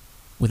 Right.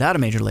 Without a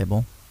major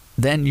label,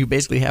 then you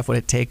basically have what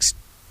it takes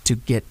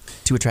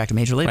to attract a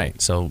major label.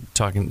 Right. So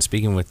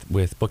speaking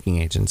with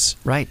booking agents,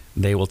 right,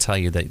 they will tell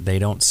you that they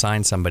don't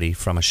sign somebody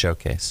from a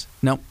showcase.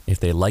 No. If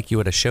they like you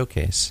at a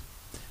showcase,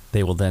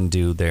 they will then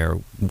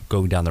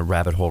go down the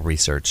rabbit hole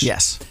research.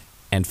 Yes.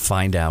 And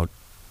find out,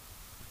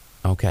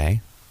 okay,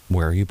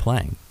 where are you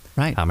playing?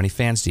 Right. How many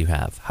fans do you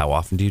have? How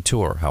often do you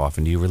tour? How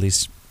often do you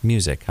release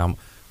music?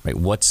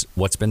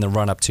 What's been the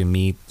run up to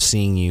me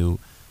seeing you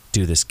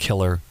do this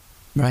killer,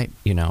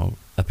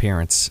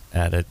 appearance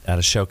at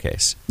a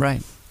showcase?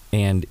 Right.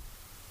 And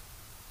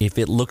if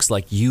it looks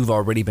like you've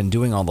already been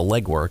doing all the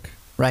legwork,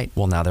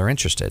 well, now they're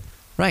interested.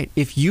 Right.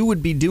 If you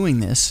would be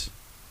doing this,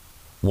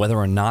 whether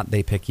or not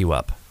they pick you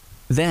up,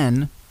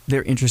 then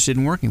they're interested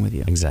in working with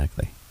you.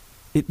 Exactly.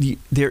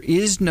 There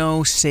is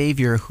no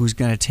savior who's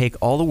going to take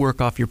all the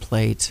work off your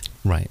plate.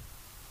 Right.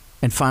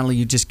 And finally,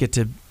 you just get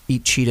to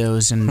eat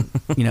Cheetos and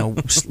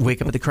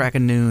wake up at the crack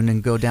of noon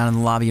and go down in the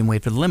lobby and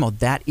wait for the limo.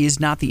 That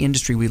is not the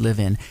industry we live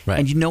in. Right.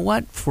 And you know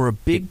what? For a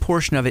big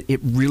portion of it, it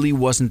really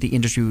wasn't the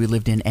industry we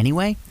lived in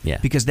anyway. Yeah.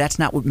 Because that's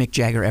not what Mick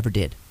Jagger ever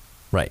did.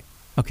 Right.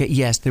 Okay,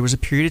 yes, there was a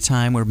period of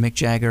time where Mick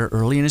Jagger,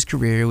 early in his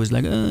career, was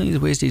like, oh, he's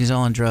wasted, he's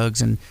all on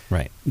drugs.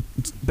 Right.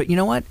 But you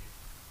know what?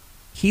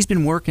 He's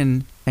been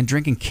working and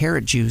drinking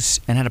carrot juice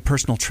and had a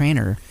personal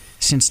trainer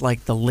since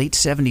like the late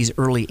 70s,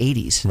 early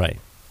 80s. Right.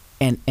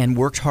 And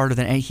worked harder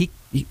than he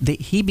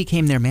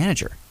became their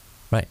manager.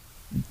 Right.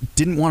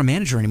 Didn't want a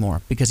manager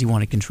anymore because he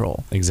wanted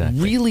control. Exactly.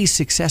 Really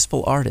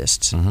successful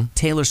artists,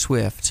 Taylor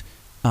Swift,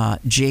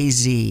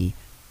 Jay-Z,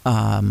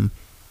 Beyonce,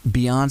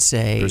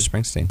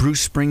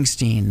 Bruce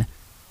Springsteen.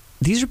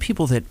 These are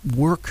people that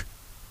work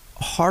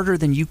harder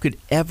than you could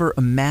ever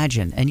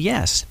imagine. And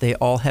yes, they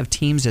all have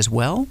teams as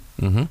well,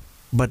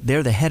 but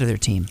they're the head of their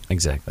team.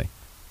 Exactly.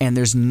 And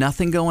there's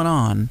nothing going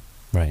on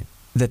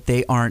that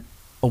they aren't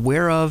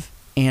aware of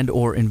and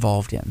or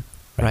involved in.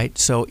 Right.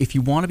 So if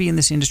you want to be in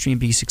this industry and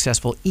be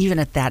successful, even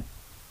at that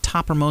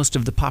toppermost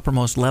of the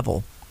poppermost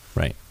level,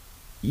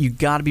 you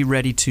got to be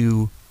ready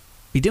to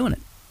be doing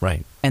it.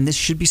 Right. And this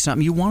should be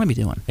something you want to be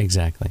doing.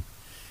 Exactly.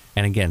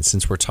 And again,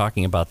 since we're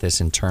talking about this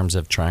in terms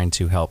of trying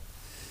to help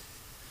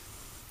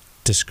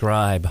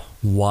describe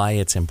why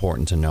it's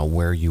important to know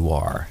where you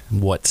are,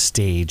 what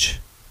stage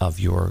of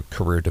your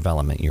career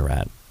development you're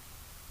at,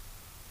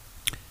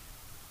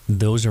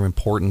 those are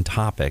important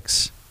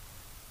topics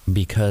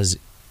because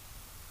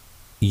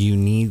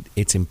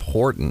it's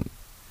important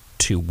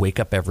to wake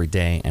up every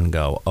day and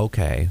go,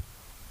 okay,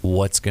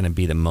 what's going to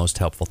be the most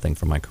helpful thing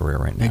for my career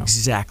right now?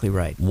 Exactly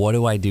right. What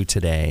do I do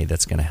today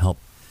that's going to help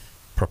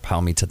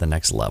propel me to the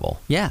next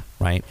level? Yeah.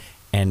 Right?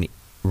 And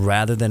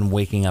rather than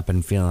waking up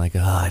and feeling like, oh,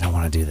 I don't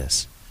want to do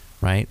this,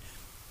 right?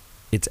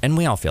 And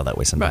we all feel that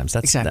way sometimes.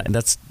 Right. Exactly.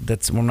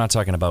 That's we're not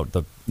talking about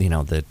the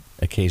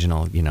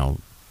occasional,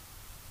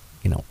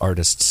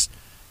 artists,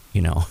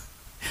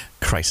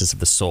 crisis of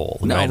the soul.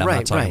 No, right? I'm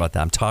not talking about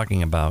that. I'm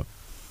talking about,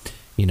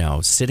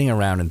 sitting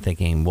around and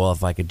thinking, well,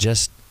 if I could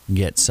just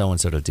get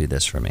so-and-so to do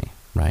this for me,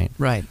 right?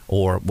 Right.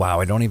 Or, wow,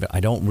 I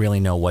don't really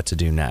know what to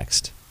do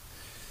next.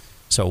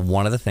 So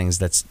one of the things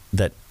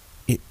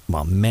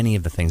many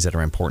of the things that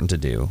are important to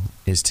do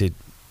is to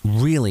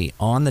really,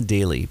 on the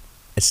daily,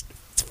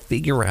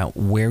 figure out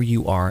where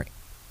you are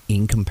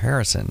in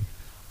comparison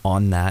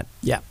on that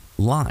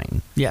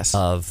line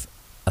of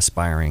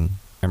aspiring,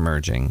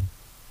 emerging,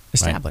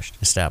 established.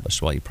 Right?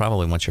 Established. Well,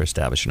 once you're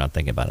established, you're not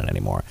thinking about it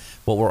anymore.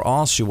 What we're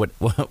all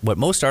what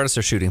most artists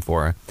are shooting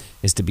for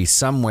is to be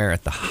somewhere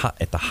at the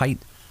height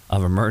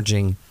of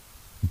emerging,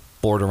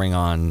 bordering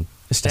on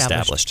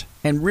established.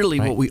 And really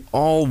what we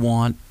all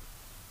want,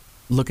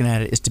 looking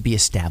at it, is to be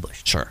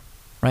established. Sure.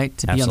 Right?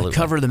 To be on the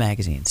cover of the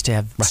magazines, to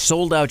have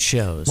sold out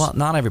shows. Well,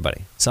 not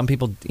everybody. Some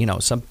people, Ani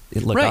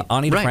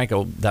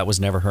DeFranco, that was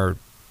never her,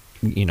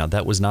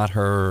 that was not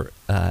her,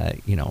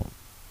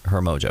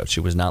 her mojo. She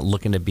was not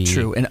looking to be...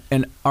 True,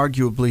 and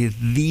arguably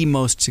the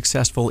most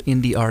successful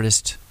indie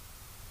artist.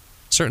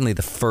 Certainly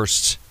the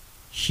first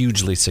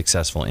hugely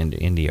successful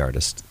indie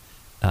artist,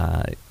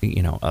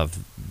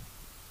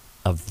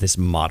 of this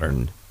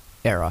modern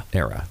era,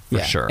 for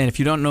sure. And if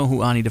you don't know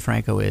who Ani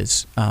DeFranco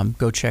is,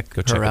 go check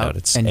her out.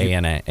 It's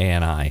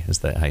A-N-I is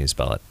how you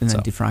spell it. And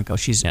then DeFranco.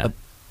 She's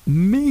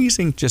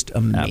amazing, just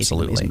amazing.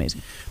 Absolutely.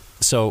 Amazing.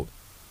 So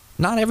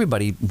not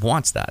everybody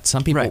wants that.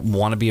 Some people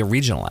want to be a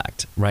regional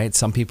act, right?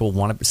 Some people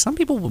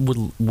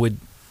would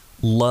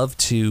love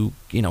to,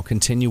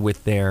 continue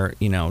with their,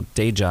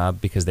 day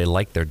job because they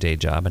like their day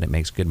job and it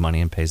makes good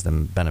money and pays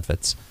them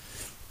benefits.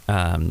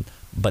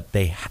 But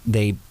they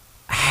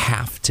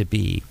have to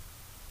be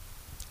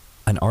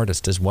an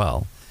artist as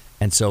well.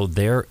 And so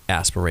their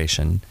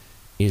aspiration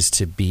is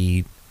to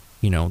be,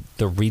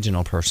 the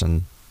regional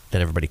person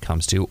that everybody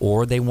comes to,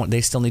 or they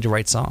still need to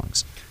write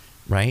songs,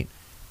 right?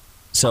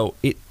 So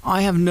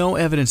I have no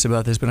evidence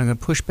about this, but I'm going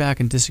to push back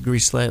and disagree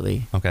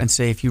slightly and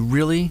say if you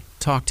really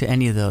talk to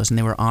any of those and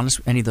they were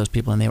honest, any of those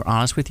people, and they were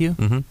honest with you,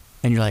 and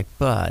you're like,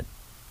 but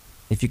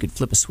if you could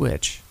flip a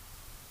switch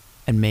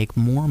and make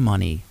more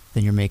money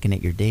than you're making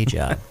at your day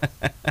job,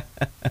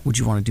 would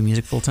you want to do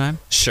music full time?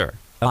 Sure.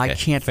 Okay, I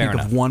can't think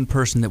of one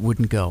person that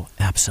wouldn't go,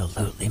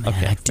 absolutely, man.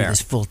 I could do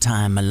this full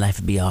time. My life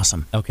would be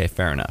awesome. Okay,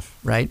 fair enough.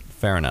 Right?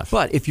 Fair enough.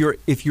 But if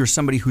you're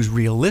somebody who's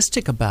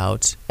realistic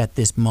about at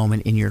this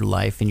moment in your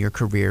life, in your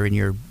career, in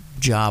your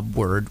job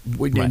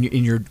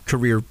in your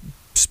career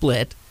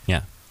split,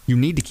 you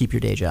need to keep your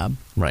day job.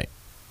 Right.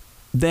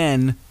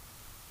 Then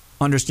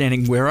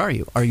understanding where are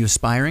you? Are you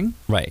aspiring?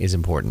 Right, is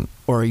important.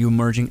 Or are you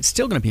emerging? It's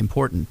still going to be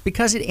important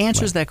because it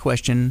answers that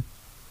question.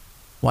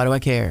 Why do I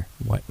care?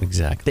 What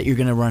exactly? That you're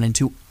going to run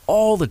into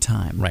all the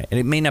time. Right. And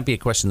it may not be a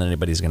question that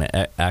anybody's going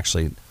to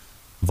actually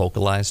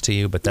vocalize to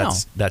you, but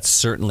that's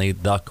certainly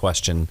the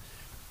question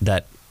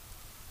that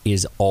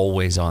is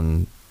always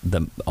on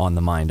the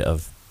mind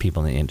of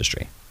people in the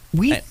industry.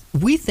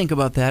 We think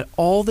about that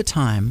all the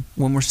time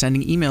when we're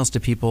sending emails to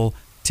people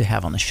to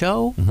have on the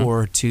show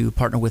or to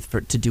partner with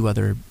to do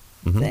other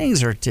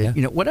things or to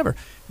whatever.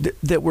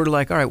 That we're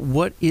like, all right,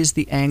 what is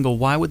the angle?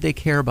 Why would they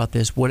care about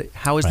this?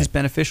 How is this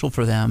beneficial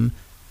for them?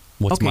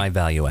 What's my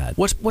value add?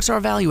 What's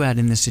our value add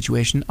in this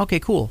situation? Okay,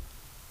 cool.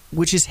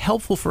 Which is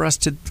helpful for us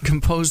to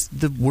compose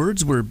the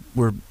words we're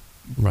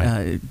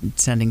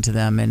sending to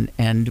them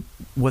and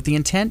what the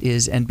intent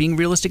is and being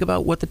realistic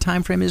about what the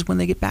time frame is when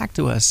they get back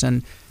to us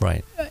and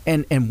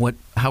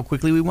how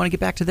quickly we want to get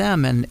back to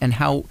them and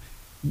how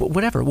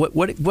whatever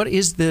what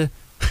is the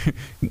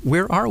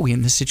where are we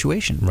in this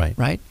situation?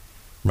 Right.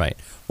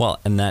 Well,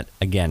 and that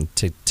again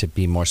to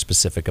be more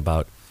specific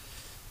about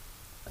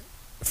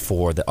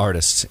for the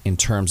artists in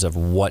terms of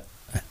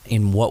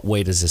in what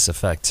way does this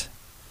affect?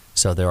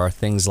 So there are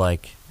things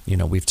like I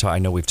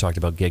know we've talked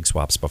about gig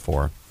swaps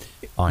before,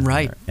 on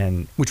here,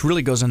 and which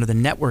really goes under the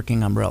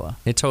networking umbrella.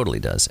 It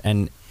totally does,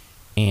 and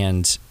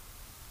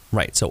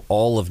right. So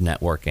all of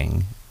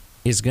networking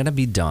is going to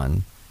be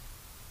done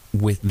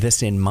with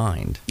this in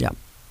mind. Yeah.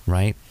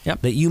 Right.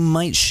 Yep. That you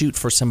might shoot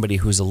for somebody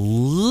who's a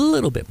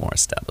little bit more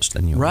established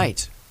than you.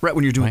 Right.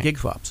 When you're doing gig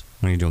swaps.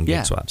 When you're doing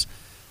gig swaps,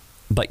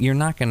 but you're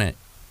not gonna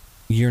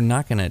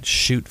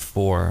shoot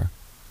for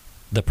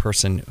the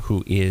person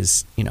who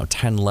is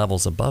 10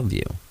 levels above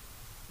you,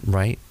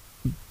 right?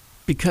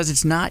 Because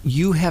it's not,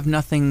 you have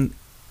nothing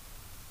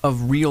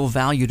of real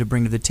value to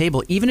bring to the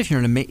table, even if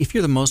you're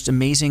the most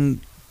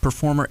amazing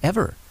performer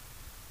ever,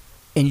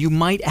 and you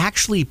might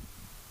actually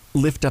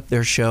lift up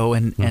their show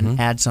and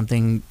add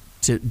something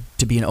to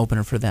be an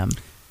opener for them.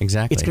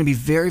 Exactly. It's going to be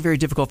very, very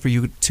difficult for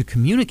you to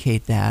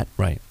communicate that,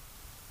 right?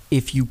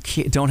 If you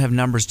don't have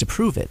numbers to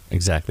prove it.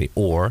 Exactly.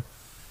 Or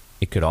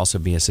it could also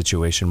be a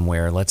situation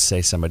where, let's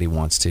say, somebody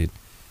wants to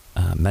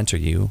mentor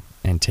you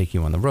and take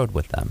you on the road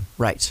with them.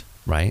 Right.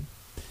 Right?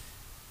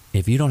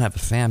 If you don't have a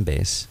fan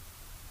base,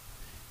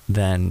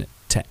 then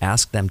to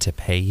ask them to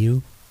pay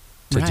you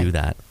to do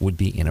that would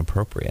be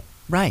inappropriate.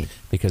 Right.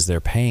 Because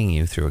they're paying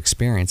you through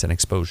experience and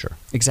exposure.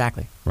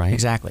 Exactly. Right?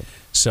 Exactly.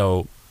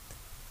 So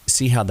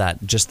see how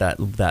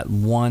that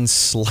one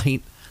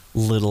slight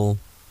little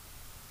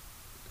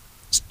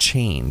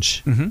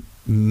change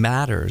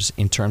matters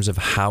in terms of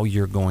how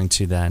you're going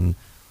to then,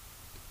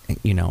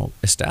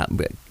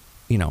 establish,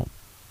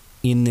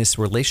 in this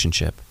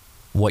relationship,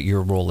 what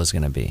your role is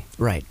going to be.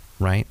 Right.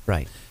 Right?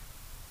 Right.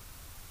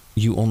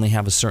 You only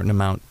have a certain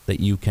amount that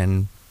you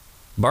can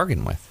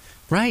bargain with.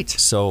 Right.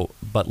 So,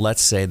 but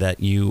let's say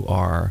that you've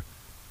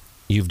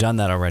done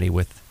that already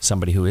with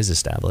somebody who is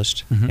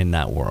established in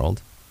that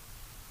world,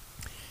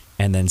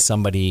 and then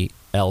somebody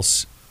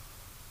else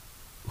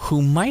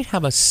who might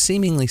have a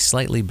seemingly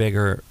slightly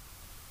bigger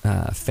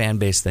fan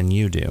base than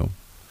you do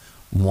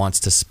wants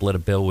to split a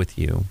bill with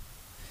you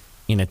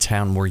in a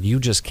town where you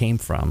just came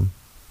from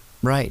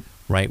Right.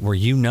 Right? Where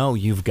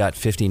you've got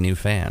 50 new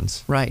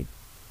fans. Right.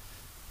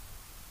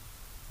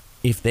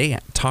 If they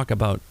talk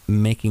about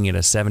making it a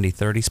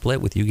 70-30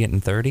 split with you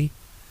getting 30,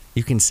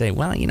 you can say,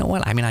 well, you know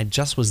what? I mean, I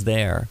just was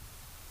there,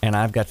 and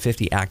I've got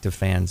 50 active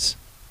fans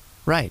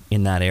right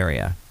in that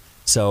area.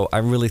 So I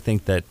really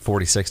think that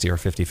 40-60 or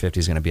 50-50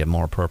 is going to be a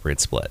more appropriate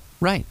split.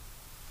 Right.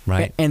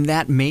 Right. And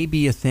that may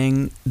be a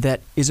thing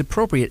that is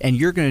appropriate, and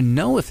you're going to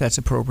know if that's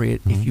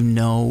appropriate if you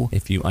know.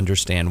 If you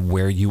understand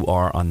where you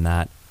are on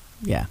that.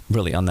 Yeah.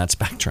 Really on that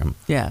spectrum.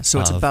 Yeah. So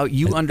it's about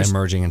you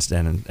emerging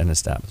and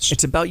established.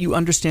 It's about you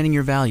understanding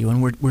your value,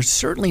 and we're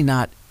certainly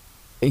not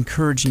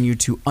encouraging you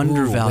to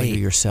undervalue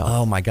yourself.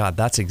 Oh my God,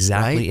 that's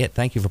exactly it.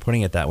 Thank you for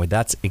putting it that way.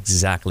 That's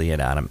exactly it,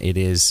 Adam. It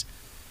is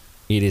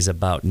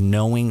about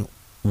knowing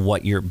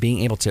what you're being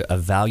able to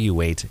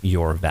evaluate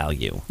your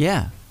value.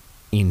 Yeah.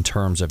 In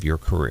terms of your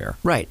career.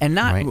 Right. And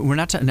we're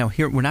not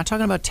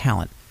talking about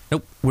talent.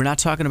 Nope. We're not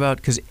talking about,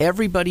 because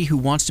everybody who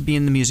wants to be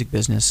in the music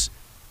business,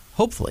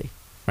 hopefully,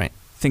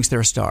 thinks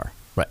they're a star.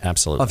 Right,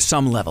 absolutely. Of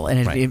some level,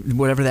 and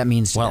whatever that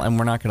means to them. And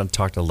we're not going to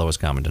talk to the lowest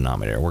common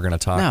denominator. We're going to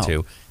talk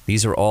to,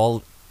 these are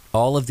all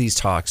of these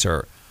talks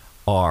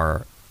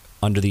are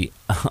under the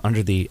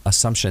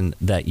assumption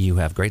that you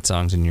have great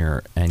songs and you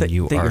are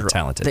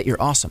talented. That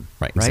you're awesome.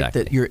 Right,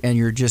 exactly. That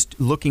you're just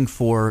looking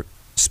for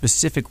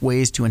specific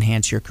ways to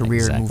enhance your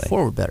career and move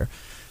forward better.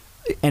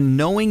 And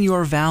knowing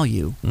your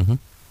value,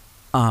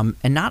 and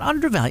not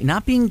undervalue,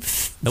 not being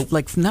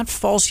not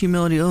false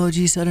humility. Oh,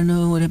 geez, I don't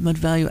know what much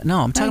value.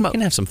 No, I'm talking about. You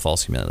can have some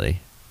false humility.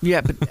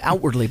 Yeah, but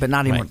outwardly, but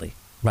not inwardly.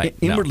 Right.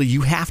 Inwardly,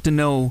 you have to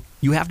know.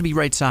 You have to be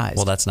right sized.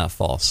 Well, that's not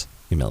false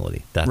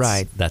humility. That's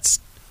right. That's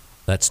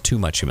too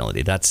much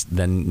humility.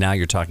 Then now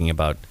you're talking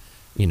about,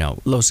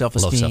 low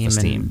self-esteem.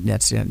 And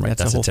that's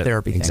a whole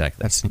therapy thing.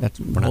 Exactly. That's a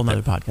whole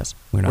other podcast.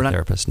 We're not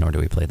therapists, nor do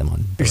we play them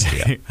on.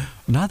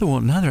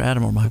 Neither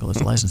Adam or Michael is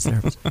a licensed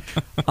therapist.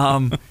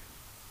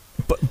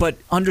 But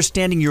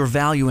understanding your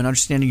value and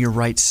understanding your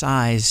right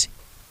size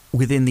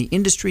within the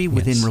industry,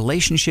 within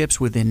relationships,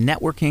 within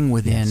networking,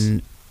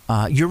 within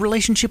your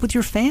relationship with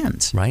your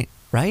fans. Right.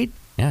 Right?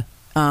 Yeah.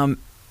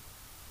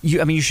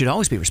 You should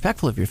always be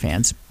respectful of your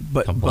fans,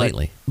 but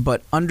completely.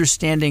 But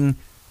understanding,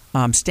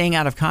 staying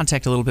out of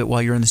contact a little bit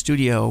while you're in the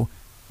studio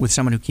with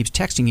someone who keeps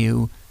texting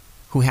you,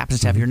 who happens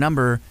to have your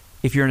number.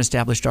 If you're an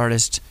established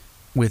artist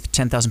with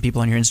 10,000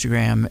 people on your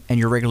Instagram and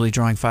you're regularly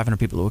drawing 500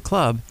 people to a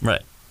club,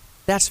 right?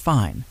 That's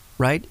fine,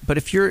 right? But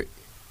if you're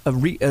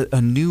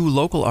a new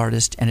local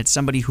artist and it's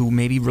somebody who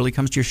maybe really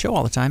comes to your show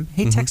all the time,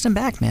 hey, text them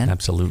back, man.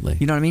 Absolutely.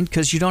 You know what I mean?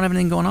 Because you don't have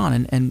anything going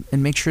on, and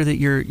make sure that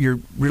you're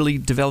really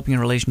developing a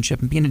relationship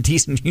and being a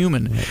decent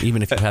human,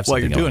 even if you have something while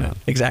you're doing going it.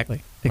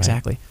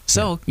 Exactly.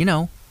 So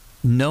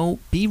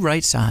be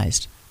right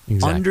sized.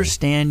 Exactly.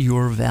 Understand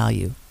your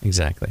value.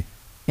 Exactly.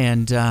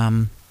 And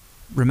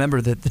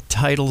remember that the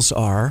titles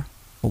are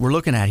what we're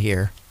looking at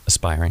here: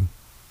 aspiring,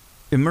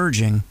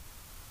 emerging,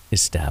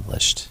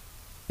 established,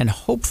 and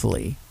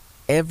hopefully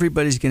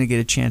everybody's going to get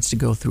a chance to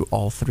go through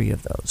all three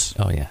of those.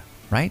 Oh, yeah.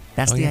 Right?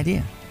 That's the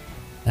idea.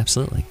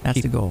 Absolutely.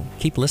 That's the goal.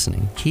 Keep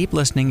listening. Keep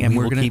listening, and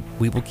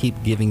we will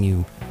keep giving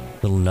you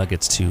little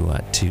nuggets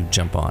to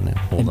jump on and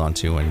hold on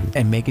to,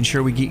 and making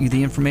sure we get you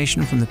the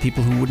information from the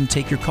people who wouldn't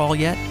take your call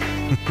yet,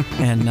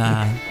 and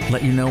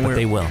let you know where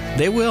they will.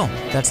 They will.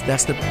 That's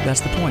the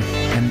point.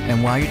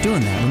 And while you're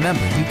doing that,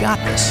 remember, you got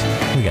this.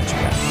 We got you,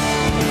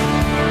 guys.